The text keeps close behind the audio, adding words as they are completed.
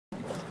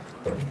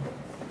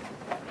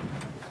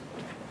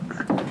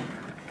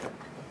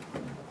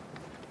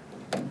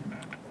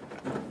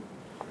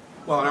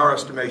Well, in our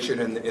estimation,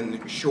 in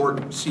the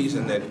short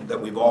season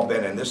that we've all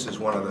been in, this is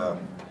one of the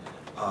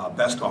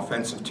best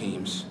offensive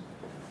teams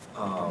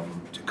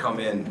to come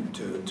in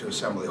to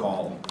Assembly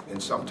Hall in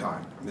some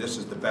time. I mean, this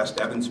is the best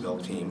Evansville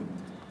team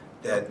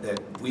that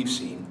we've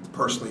seen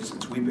personally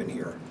since we've been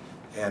here.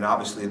 And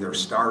obviously their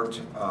start,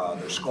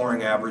 their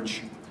scoring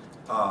average,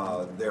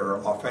 their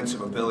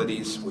offensive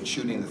abilities with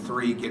shooting the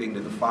three, getting to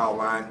the foul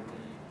line,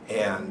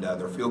 and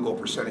their field goal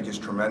percentage is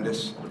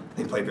tremendous.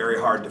 They play very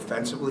hard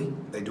defensively.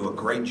 They do a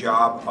great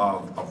job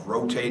of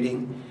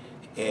rotating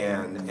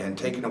and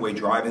taking away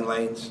driving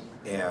lanes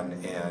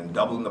and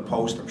doubling the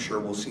post. I'm sure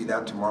we'll see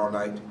that tomorrow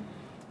night.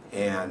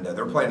 And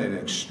they're playing at an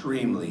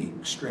extremely,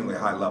 extremely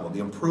high level. The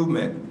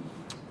improvement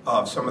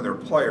of some of their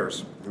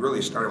players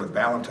really started with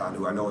Valentine,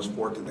 who I know is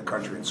fourth in the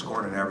country in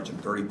scoring and averaging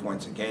 30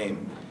 points a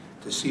game,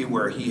 to see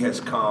where he has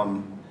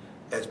come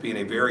as being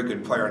a very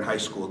good player in high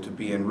school to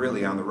being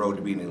really on the road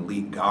to being an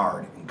elite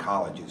guard in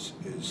college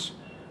is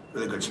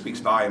really good. Speaks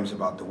volumes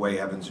about the way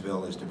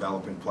Evansville is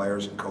developing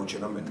players and coaching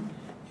them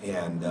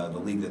and the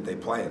league that they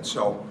play in.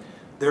 So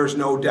there's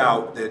no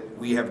doubt that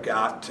we have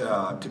got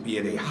to be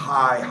at a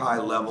high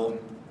level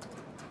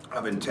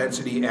of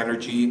intensity,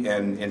 energy,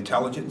 and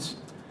intelligence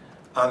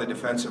on the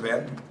defensive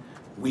end.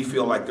 We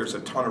feel like there's a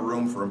ton of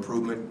room for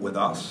improvement with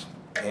us,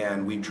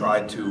 and we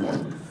tried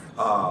to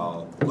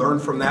learn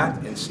from that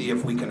and see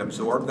if we can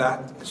absorb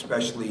that,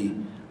 especially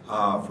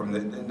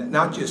from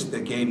not just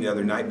the game the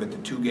other night, but the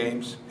two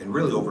games, and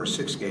really over a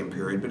 6-game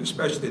period, but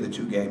especially the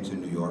 2 games in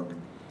New York.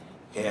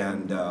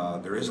 And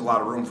there is a lot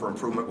of room for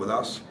improvement with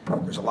us.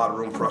 There's a lot of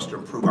room for us to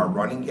improve our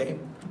running game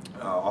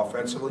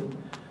offensively.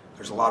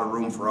 There's a lot of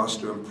room for us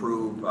to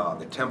improve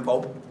the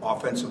tempo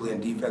offensively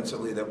and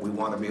defensively that we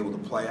want to be able to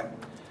play at.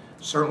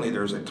 Certainly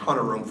there's a ton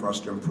of room for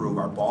us to improve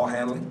our ball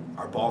handling,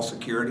 our ball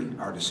security,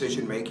 our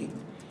decision making,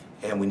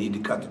 and we need to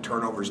cut the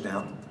turnovers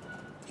down.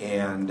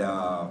 And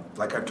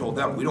like I've told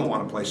them, we don't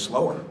want to play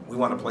slower. We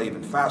want to play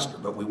even faster,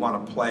 but we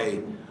want to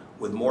play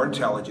with more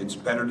intelligence,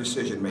 better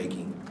decision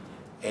making,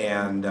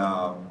 and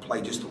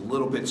play just a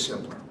little bit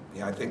simpler.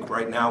 You know, I think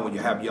right now when you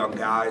have young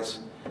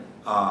guys,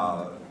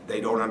 they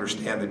don't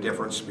understand the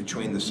difference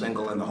between the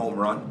single and the home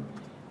run,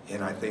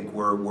 and I think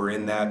we're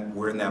in that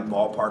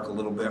ballpark a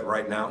little bit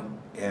right now,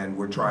 and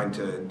we're trying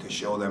to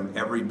show them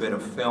every bit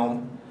of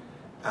film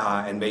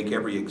and make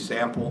every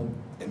example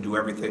and do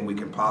everything we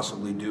can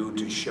possibly do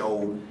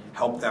to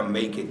help them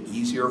make it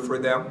easier for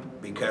them,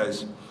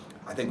 because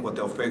I think what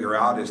they'll figure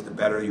out is the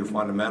better your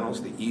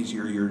fundamentals, the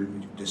easier your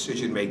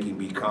decision making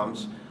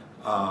becomes.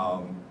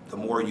 The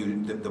more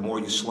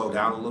you slow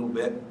down a little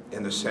bit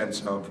in the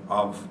sense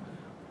of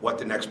what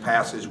the next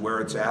pass is, where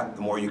it's at,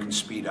 the more you can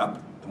speed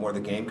up, the more the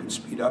game can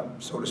speed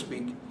up, so to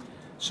speak.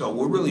 So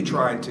we're really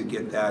trying to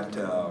get that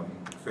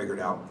figured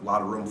out. A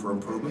lot of room for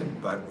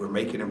improvement, but we're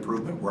making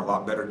improvement. We're a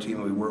lot better team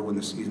than we were when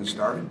the season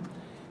started,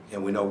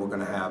 and we know we're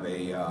going to have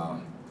a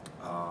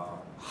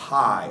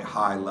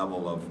high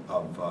level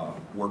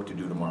of work to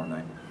do tomorrow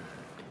night.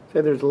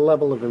 So there's a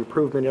level of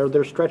improvement. Are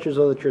there stretches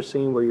though that you're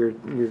seeing where you're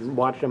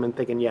watching them and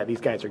thinking, yeah,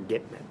 these guys are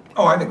getting it?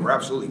 Oh, I think we're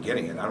absolutely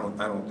getting it. I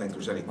don't think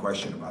there's any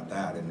question about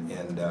that.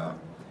 And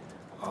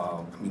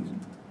I mean,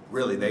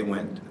 really, they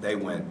went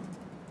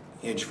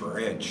inch for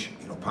inch,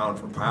 you know, pound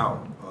for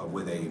pound,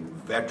 with a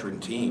veteran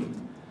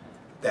team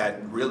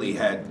that really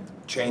had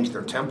changed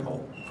their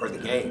tempo for the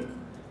game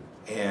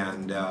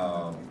and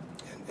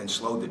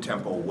slowed the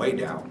tempo way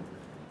down.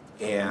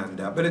 And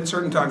but at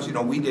certain times, you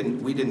know, we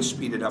didn't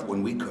speed it up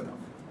when we could have.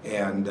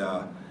 And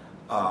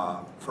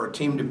for a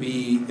team to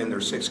be in their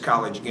 6th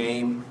college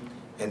game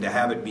and to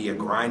have it be a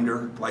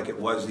grinder like it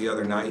was the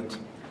other night,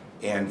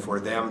 and for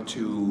them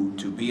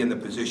to be in the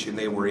position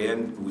they were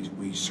in,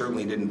 we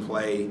certainly didn't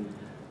play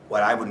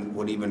what I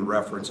would even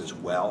reference as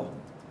well,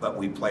 but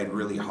we played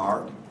really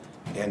hard.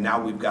 And now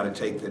we've got to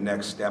take the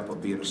next step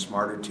of being a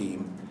smarter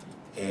team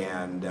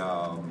and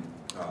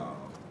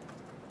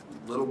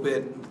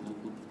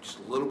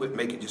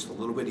make it just a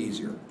little bit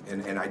easier.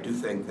 And I do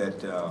think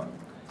that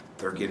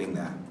they're getting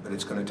that, but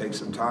it's going to take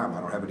some time.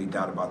 I don't have any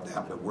doubt about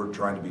that, but we're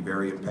trying to be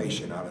very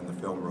impatient out in the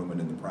film room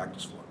and in the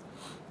practice floor.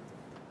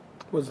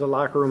 Was the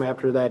locker room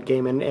after that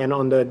game and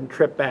on the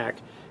trip back,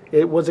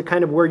 was it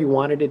kind of where you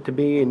wanted it to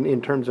be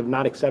in terms of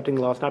not accepting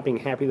the loss, not being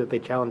happy that they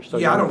challenged so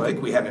Yeah, I don't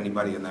think we had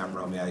anybody in that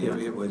room. Yeah,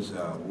 it was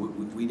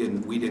we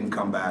didn't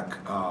come back.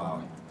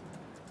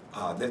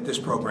 This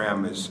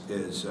program is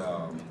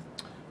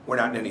we're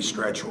not in any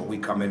stretch where we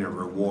come in and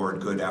reward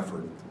good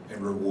effort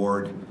and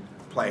reward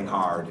playing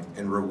hard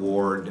and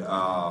reward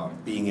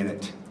being in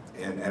it.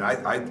 And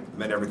I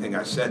meant everything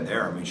I said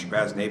there. I mean,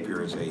 Shabazz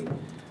Napier is a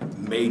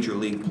major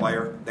league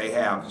player. They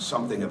have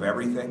something of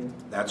everything.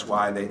 That's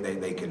why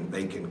they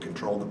can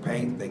control the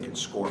paint. They can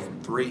score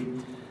from 3.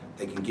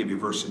 They can give you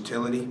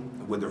versatility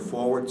with their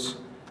forwards.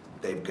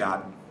 They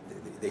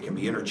can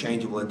be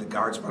interchangeable at the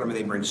guard spot. I mean,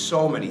 they bring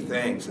so many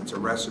things. It's a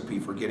recipe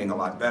for getting a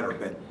lot better.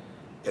 But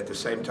at the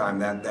same time,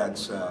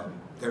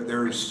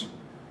 there's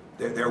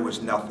there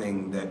was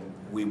nothing that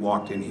we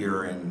walked in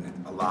here and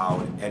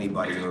allowed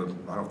anybody, or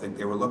I don't think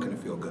they were looking to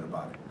feel good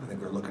about it. I think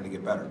they were looking to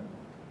get better.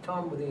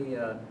 Tom, with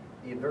the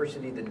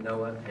adversity that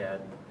Noah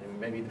had, and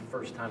maybe the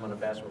first time on a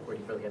basketball court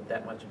he really had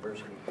that much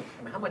adversity,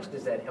 I mean, how much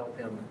does that help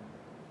him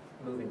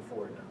moving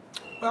forward now?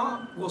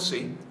 Well, we'll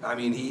see. I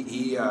mean,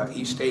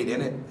 he stayed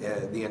in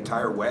it the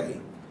entire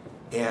way,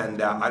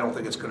 and I don't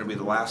think it's going to be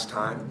the last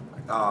time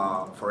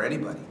for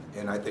anybody.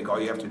 And I think all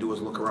you have to do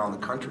is look around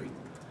the country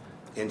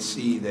and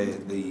see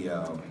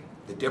the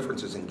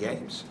differences in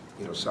games.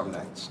 You know, some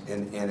nights,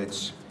 and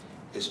it's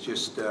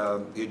just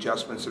the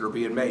adjustments that are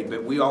being made.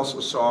 But we also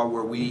saw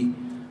where we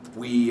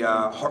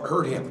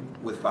hurt him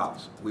with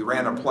fouls. We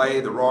ran a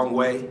play the wrong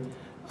way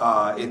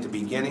at the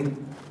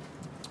beginning.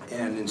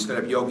 And instead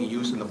of Yogi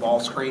using the ball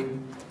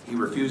screen, he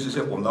refuses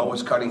it. Well,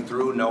 Noah's cutting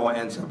through. Noah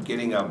ends up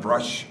getting a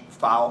brush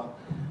foul.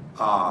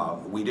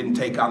 We didn't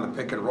take on the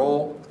pick and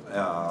roll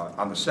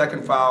on the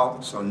second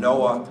foul, so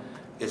Noah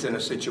is in a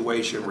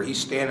situation where he's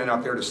standing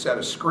out there to set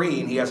a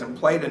screen. He hasn't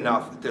played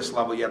enough at this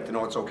level yet to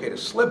know it's okay to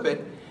slip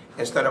it,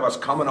 instead of us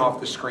coming off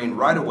the screen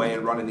right away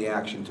and running the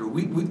action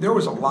through. There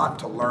was a lot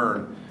to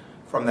learn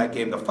from that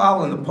game. The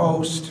foul in the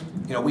post,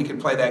 you know, we could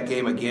play that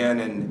game again,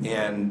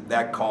 and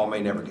that call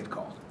may never get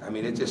called. I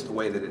mean, it's just the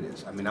way that it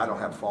is. I mean, I don't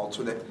have faults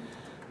with it,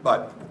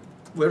 but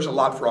there's a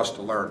lot for us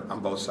to learn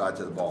on both sides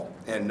of the ball,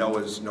 and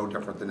Noah's no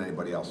different than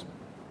anybody else.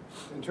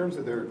 In terms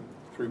of their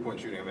three-point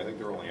shooting, I mean, I think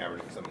they're only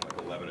averaging something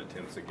like 11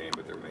 attempts a game,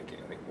 but they're making,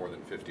 I think, more than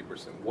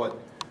 50%.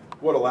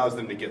 What allows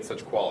them to get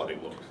such quality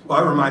looks?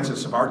 Well, it reminds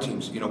us of our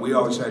teams. You know, we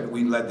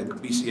led the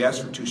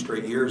BCS for 2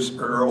 straight years,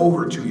 or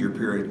over a 2-year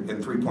period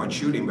in three-point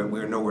shooting, but we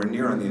were nowhere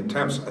near on the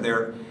attempts.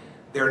 They're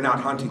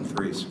not hunting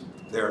threes.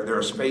 They're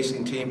a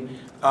spacing team.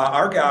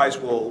 Our guys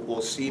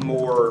will see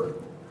more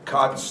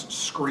cuts,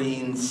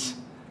 screens,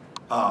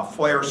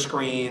 flare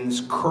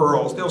screens,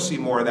 curls. They'll see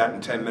more of that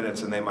in 10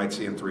 minutes than they might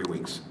see in 3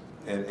 weeks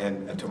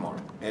and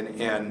tomorrow.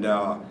 And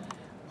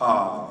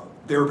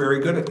they're very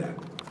good at that.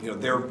 You know,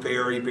 they're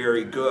very,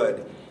 very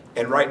good.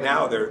 And right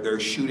now, they're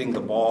shooting the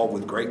ball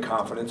with great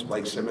confidence.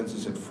 Blake Simmons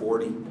is at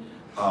 40.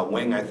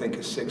 Wing, I think,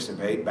 is 6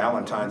 of 8.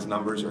 Valentine's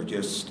numbers are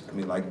just, I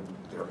mean, like,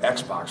 they're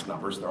Xbox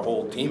numbers. Their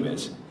whole team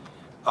is.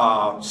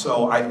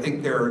 So I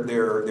think they're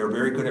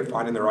very good at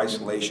finding their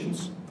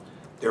isolations.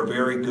 They're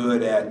very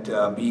good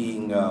at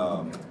being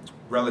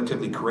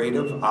relatively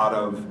creative out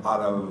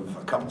of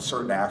a couple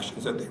certain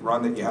actions that they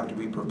run that you have to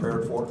be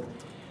prepared for.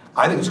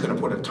 I think it's going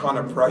to put a ton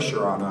of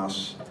pressure on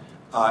us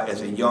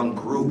as a young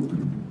group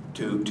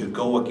to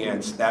go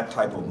against that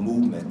type of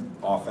movement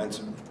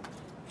offensively.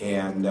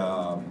 And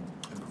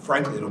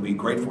frankly, it'll be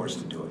great for us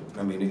to do it.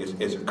 I mean,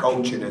 as a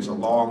coach and as a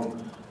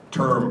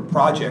long-term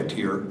project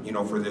here, you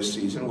know, for this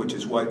season, which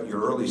is what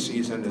your early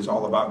season is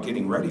all about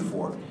getting ready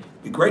for,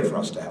 it'd be great for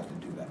us to have to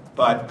do that.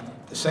 But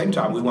at the same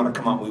time, we want to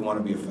come out, we want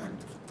to be effective.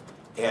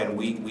 And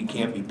we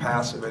can't be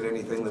passive at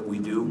anything that we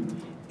do.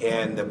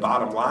 And the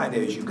bottom line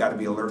is you've got to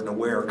be alert and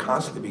aware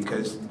constantly,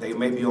 because they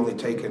may be only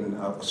taking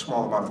a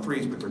small amount of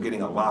threes, but they're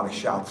getting a lot of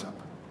shots up.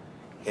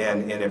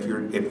 And if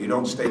you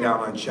don't stay down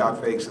on shot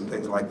fakes and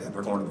things like that,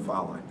 they're going to the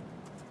foul line.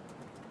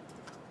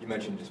 You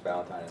mentioned just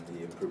Valentine and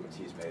the improvements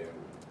he's made.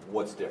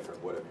 What's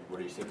different? What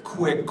do you see?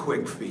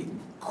 Quick feet.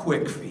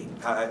 Quick feet.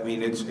 I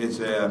mean,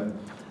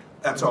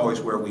 that's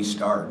always where we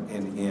start.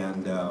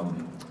 And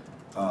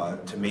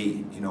to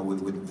me, you know,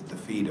 with the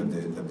feet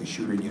of the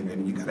shooter unit,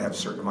 and you got to have a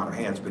certain amount of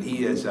hands. But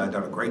he has done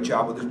a great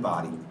job with his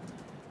body.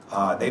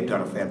 They've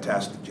done a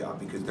fantastic job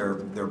because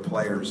their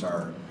players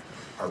are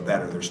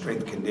better. Their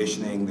strength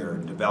conditioning, their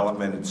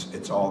development,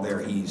 it's all there.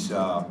 He's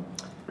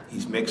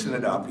mixing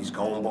it up. He's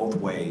going both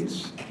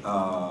ways,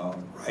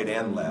 right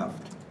and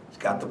left. He's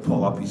got the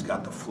pull-up. He's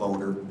got the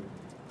floater.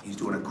 He's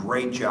doing a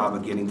great job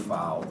of getting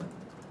fouled.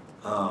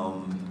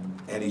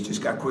 And he's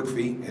just got quick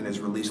feet, and his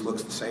release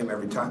looks the same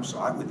every time. So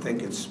I would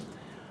think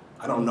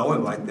I don't know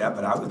him like that,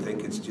 but I would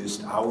think it's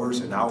just hours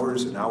and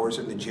hours and hours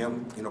in the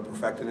gym, you know,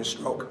 perfecting his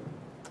stroke.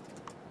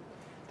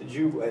 Did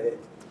you,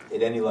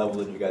 at any level,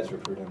 did you guys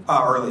recruit him?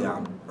 Early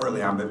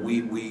on, but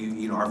we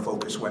you know, our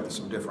focus went in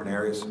some different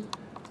areas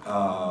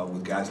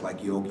with guys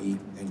like Yogi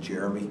and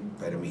Jeremy.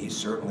 But I mean,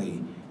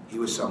 he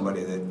was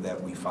somebody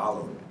that we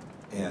followed,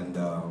 and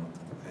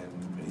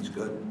he's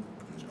good.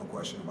 There's no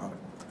question about it.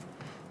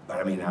 But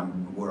I mean,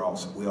 we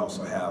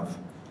also have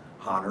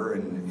Hunter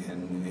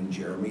and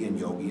Jeremy and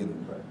Yogi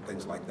and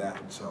things like that.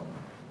 So,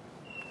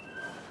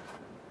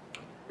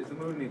 is the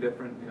mood any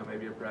different? You know,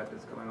 maybe a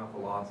practice coming off a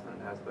loss than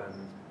it has been,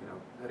 you know,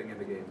 heading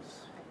into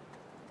games.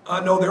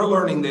 No, they're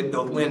learning that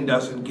the win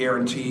doesn't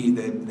guarantee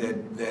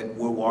that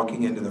we're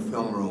walking into the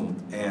film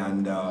room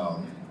and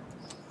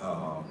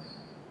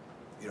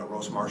you know,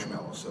 roast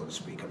marshmallows, so to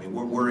speak. I mean,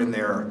 we're in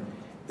there.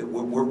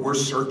 We're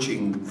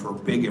searching for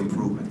big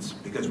improvements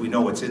because we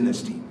know it's in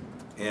this team,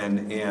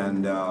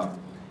 and I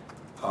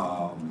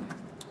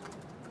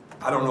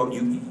don't know,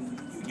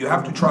 you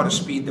have to try to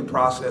speed the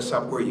process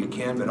up where you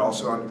can, but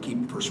also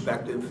keep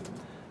perspective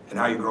and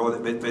how you grow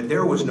with it. But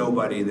there was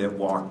nobody that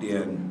walked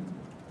in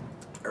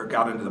or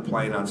got into the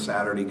plane on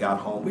Saturday, got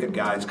home. We had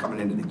guys coming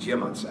into the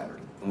gym on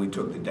Saturday and we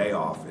took the day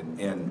off.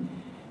 And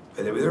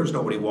there was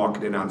nobody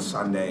walking in on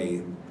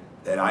Sunday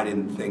that I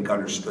didn't think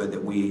understood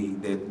that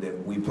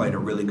we played a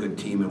really good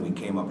team and we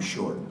came up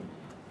short.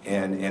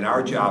 And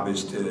our job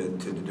is to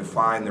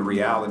define the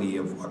reality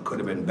of what could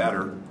have been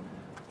better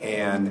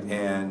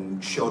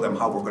and show them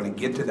how we're going to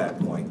get to that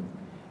point.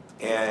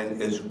 And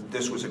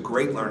this was a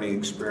great learning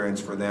experience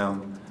for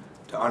them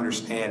to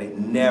understand it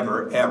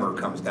never, ever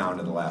comes down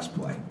to the last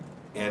play.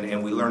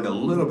 And we learned a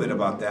little bit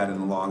about that in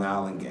the Long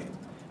Island game.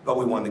 But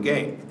we won the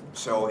game.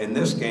 So in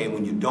this game,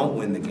 when you don't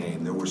win the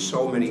game, there were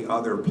so many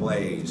other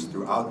plays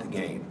throughout the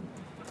game.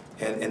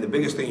 And the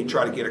biggest thing you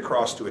try to get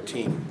across to a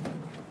team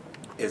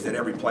is that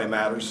every play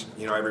matters.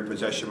 You know, every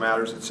possession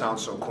matters. It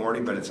sounds so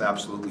corny, but it's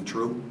absolutely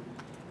true.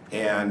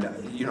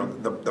 And, you know,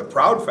 the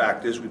proud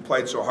fact is we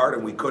played so hard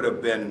and we could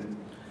have been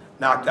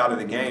knocked out of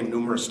the game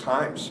numerous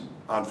times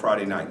on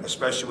Friday night,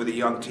 especially with a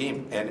young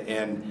team.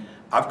 And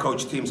I've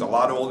coached teams a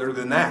lot older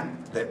than that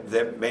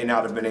may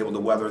not have been able to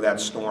weather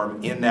that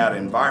storm in that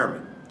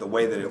environment the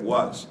way that it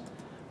was.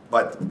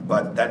 But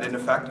that didn't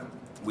affect them.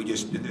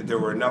 There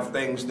were enough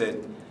things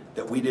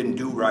that we didn't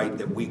do right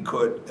that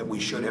we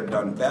should have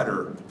done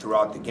better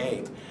throughout the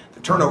game. The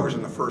turnovers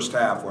in the first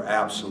half were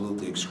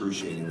absolutely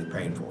excruciatingly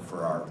painful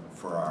for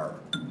our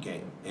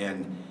game.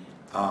 And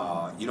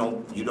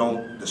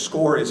the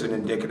score isn't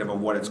indicative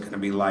of what it's going to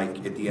be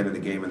like at the end of the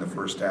game in the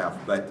first half,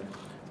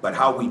 but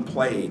how we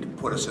played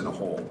put us in a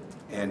hole,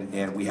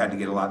 and we had to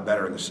get a lot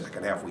better in the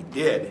second half. We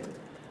did,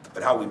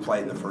 but how we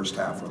played in the first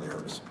half really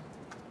hurt us.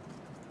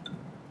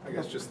 I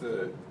guess just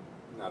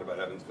not about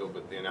Evansville,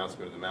 but the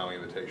announcement of the Maui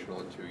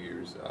Invitational in 2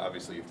 years.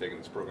 Obviously, you've taken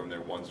this program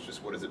there once.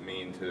 Just what does it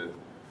mean to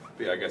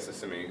be, I guess,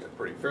 assuming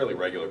a fairly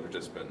regular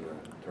participant in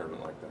a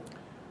tournament like that?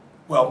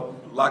 Well,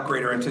 a lot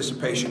greater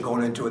anticipation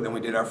going into it than we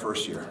did our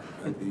first year.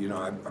 You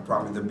know, I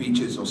promise the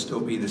beaches will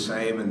still be the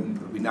same and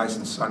it'll be nice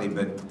and sunny,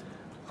 but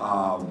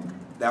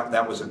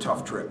that was a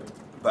tough trip.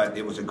 But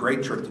it was a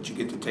great trip that you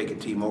get to take a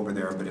team over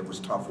there, but it was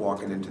tough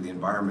walking into the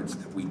environments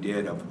that we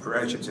did, or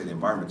I should say the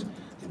environments.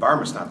 The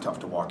environment's not tough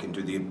to walk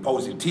into. The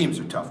opposing teams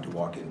are tough to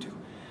walk into.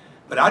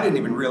 But I didn't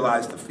even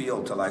realize the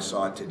field till I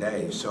saw it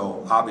today.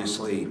 So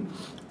obviously,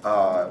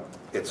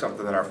 it's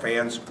something that our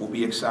fans will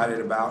be excited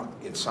about.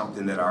 It's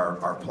something that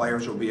our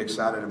players will be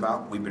excited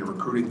about. We've been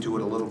recruiting to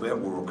it a little bit.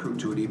 We'll recruit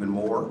to it even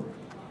more.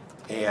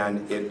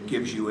 And it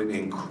gives you an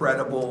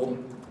incredible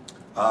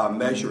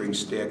measuring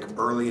stick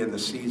early in the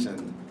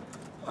season.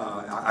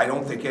 I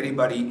don't think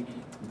anybody,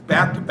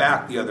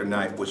 back-to-back the other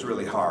night was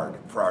really hard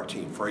for our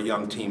team, for a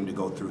young team to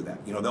go through that.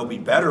 You know, they'll be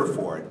better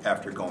for it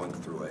after going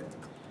through it.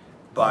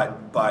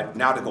 But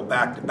now to go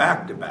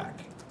back-to-back,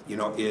 you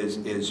know,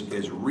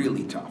 is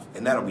really tough.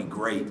 And that'll be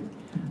great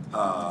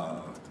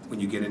when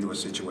you get into a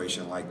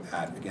situation like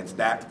that against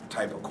that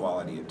type of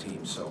quality of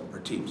teams.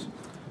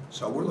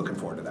 So we're looking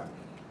forward to that.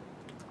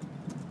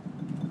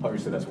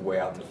 Obviously, that's way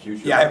out in the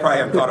future. Yeah, I probably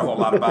haven't thought a whole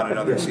lot about it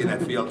other than seeing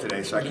that field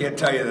today. So I can't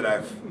tell you that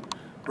I've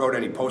wrote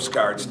any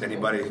postcards to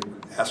anybody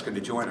asking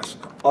to join us.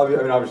 I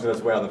mean, obviously,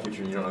 that's way out in the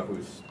future. You don't know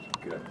what's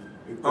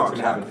going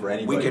to happen for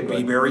anybody. We could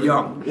be very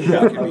young.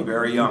 Yeah. We could be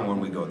very young when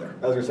we go there.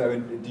 I was going to say, I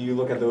mean, do you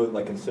look at those,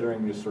 like,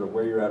 considering just sort of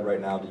where you're at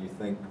right now, do you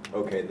think,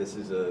 okay,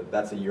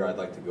 that's a year I'd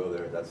like to go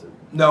there?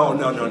 No,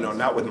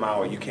 not with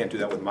Maui. You can't do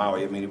that with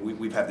Maui. I mean,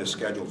 we've had this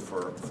scheduled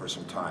for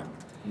some time.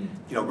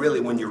 You know, really,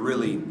 when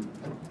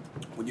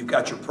you've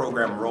got your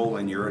program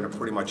rolling, you're in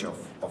pretty much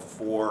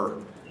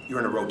you're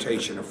in a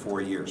rotation of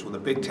 4 years. Well, the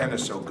Big Ten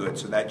is so good,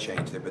 so that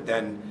changed it. But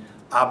then,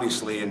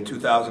 obviously, in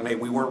 2008,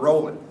 we weren't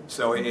rolling.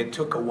 So it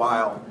took a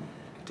while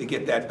to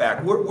get that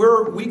back.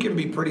 We can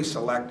be pretty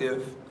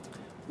selective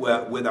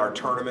with our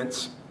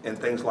tournaments and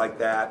things like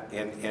that.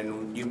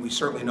 And we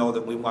certainly know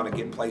that we want to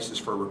get places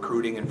for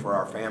recruiting and for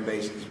our fan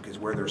bases because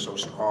where they're so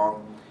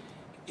strong.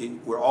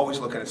 We're always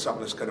looking at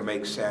something that's going to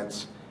make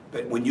sense.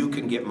 But when you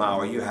can get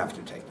Maui, you have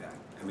to take that.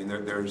 I mean,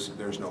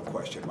 there's no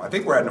question. I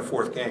think we're at the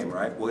fourth game,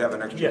 right? We'll have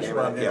an extra game.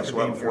 Yes,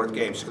 we'll have a fourth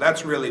game. So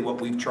that's really what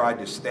we've tried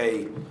to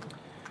stay.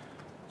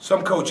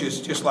 Some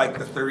coaches just like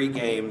the 3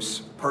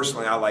 games.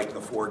 Personally, I like the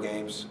 4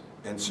 games.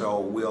 And so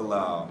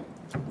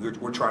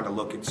we're trying to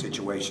look at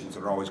situations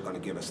that are always going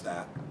to give us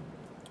that.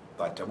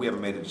 But we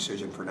haven't made a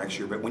decision for next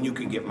year. But when you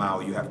can get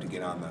Maui, you got to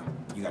get on the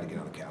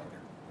calendar.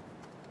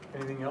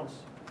 Anything else?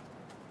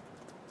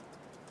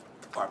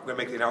 All right, we're going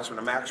to make the announcement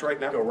of Max right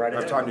now? Go right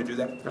Have ahead. time to do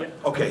that? Yeah.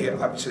 Okay, yeah,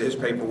 obviously his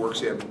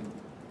paperwork's in.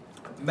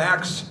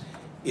 Max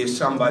is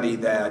somebody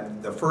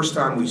that the first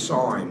time we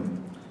saw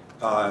him,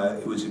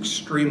 it was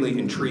extremely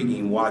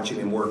intriguing watching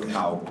him work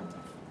out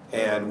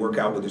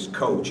with his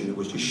coach, and it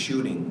was just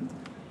shooting.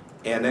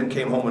 And then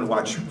came home and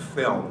watched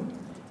film,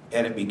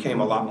 and it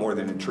became a lot more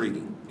than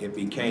intriguing. It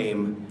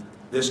became,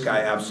 this guy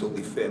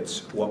absolutely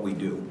fits what we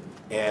do.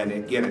 And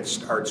again, it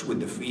starts with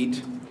the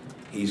feet.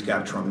 He's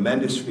got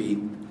tremendous feet.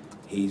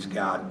 He's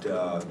got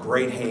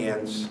great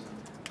hands.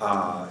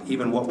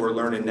 Even what we're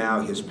learning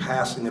now, his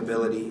passing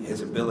ability,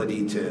 his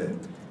ability to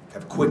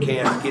have quick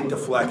hands, get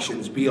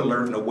deflections, be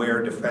alert and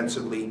aware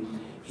defensively.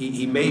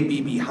 He may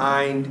be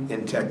behind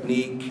in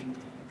technique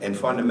and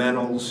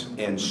fundamentals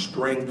and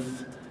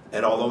strength,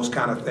 and all those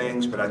kind of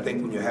things, but I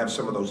think when you have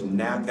some of those,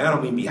 and I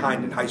don't mean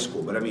behind in high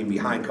school, but I mean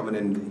behind coming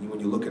in, when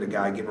you look at a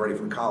guy getting ready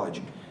for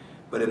college,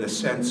 but in the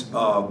sense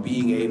of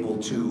being able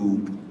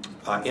to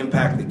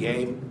impact the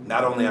game,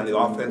 not only on the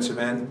offensive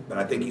end, but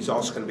I think he's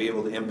also going to be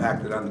able to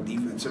impact it on the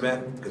defensive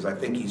end, because I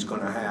think he's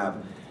going to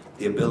have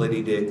the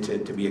ability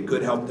to be a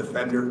good help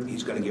defender.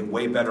 He's going to get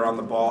way better on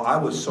the ball. I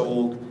was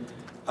sold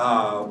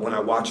when I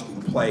watched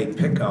him play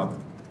pickup,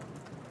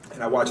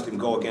 and I watched him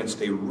go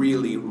against a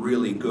really,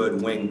 really good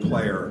wing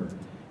player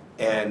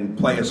and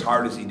play as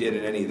hard as he did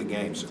in any of the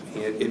games.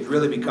 It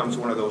really becomes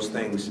one of those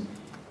things,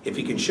 if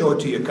he can show it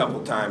to you a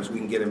couple times, we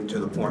can get him to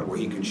the point where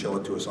he can show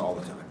it to us all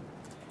the time.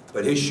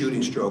 But his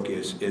shooting stroke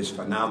is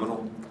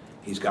phenomenal.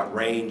 He's got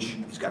range,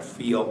 he's got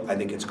feel. I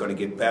think it's going to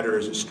get better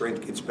as his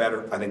strength gets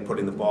better. I think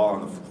putting the ball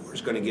on the floor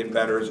is going to get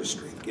better as his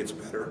strength gets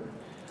better.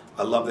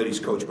 I love that he's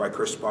coached by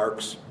Chris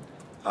Sparks.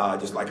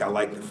 Just like I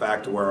like the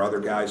fact of where other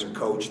guys are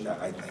coached.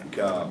 I think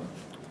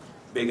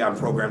big on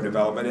program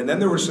development. And then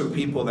there were some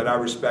people that I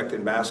respect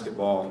in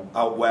basketball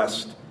out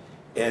west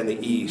and the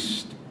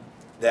east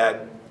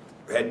that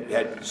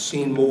had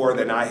seen more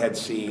than I had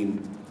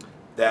seen,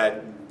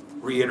 that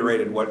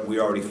reiterated what we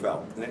already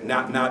felt.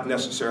 Not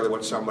necessarily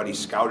what somebody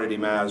scouted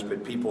him as,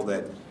 but people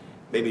that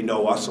maybe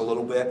know us a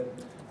little bit.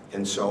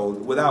 And so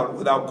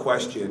without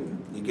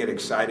question, you get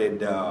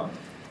excited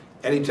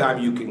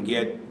anytime you can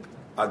get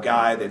a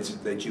guy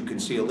that you can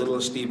see a little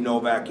of Steve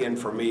Novak in.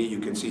 For me, you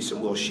can see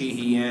some Will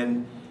Sheehy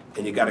in,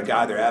 and you got a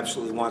guy that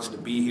absolutely wants to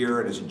be here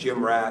and is a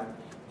gym rat,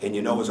 and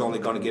you know is only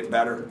going to get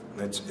better.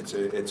 It's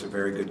a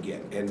very good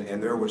get.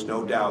 And there was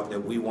no doubt that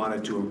we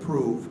wanted to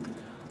improve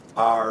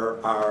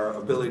our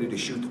ability to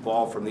shoot the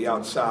ball from the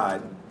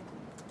outside.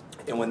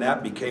 And when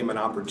that became an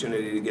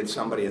opportunity to get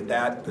somebody at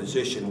that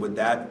position with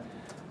that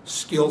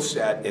skill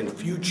set and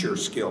future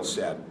skill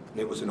set,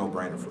 it was a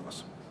no-brainer for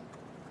us.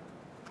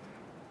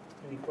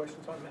 Any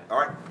questions on that? All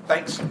right,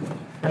 thanks.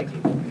 Thank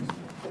you.